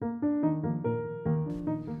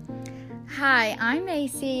Hi, I'm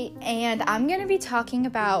Macy, and I'm going to be talking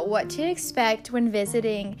about what to expect when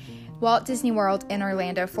visiting Walt Disney World in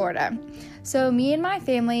Orlando, Florida. So me and my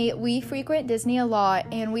family, we frequent Disney a lot,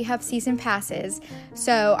 and we have season passes,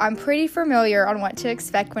 so I'm pretty familiar on what to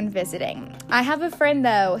expect when visiting. I have a friend,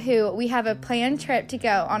 though, who we have a planned trip to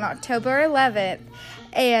go on October 11th,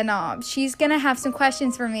 and she's going to have some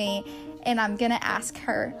questions for me, and I'm going to ask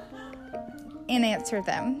her and answer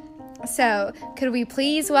them. So, could we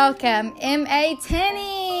please welcome M.A.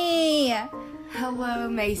 Tenney? Hello,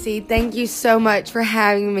 Macy. Thank you so much for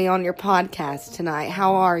having me on your podcast tonight.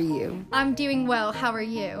 How are you? I'm doing well. How are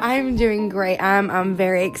you? I'm doing great. I'm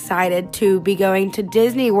very excited to be going to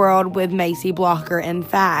Disney World with Macy Blocker. In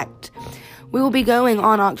fact, we will be going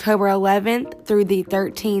on October 11th through the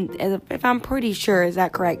 13th, if I'm pretty sure. Is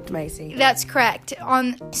that correct, Macy? That's correct.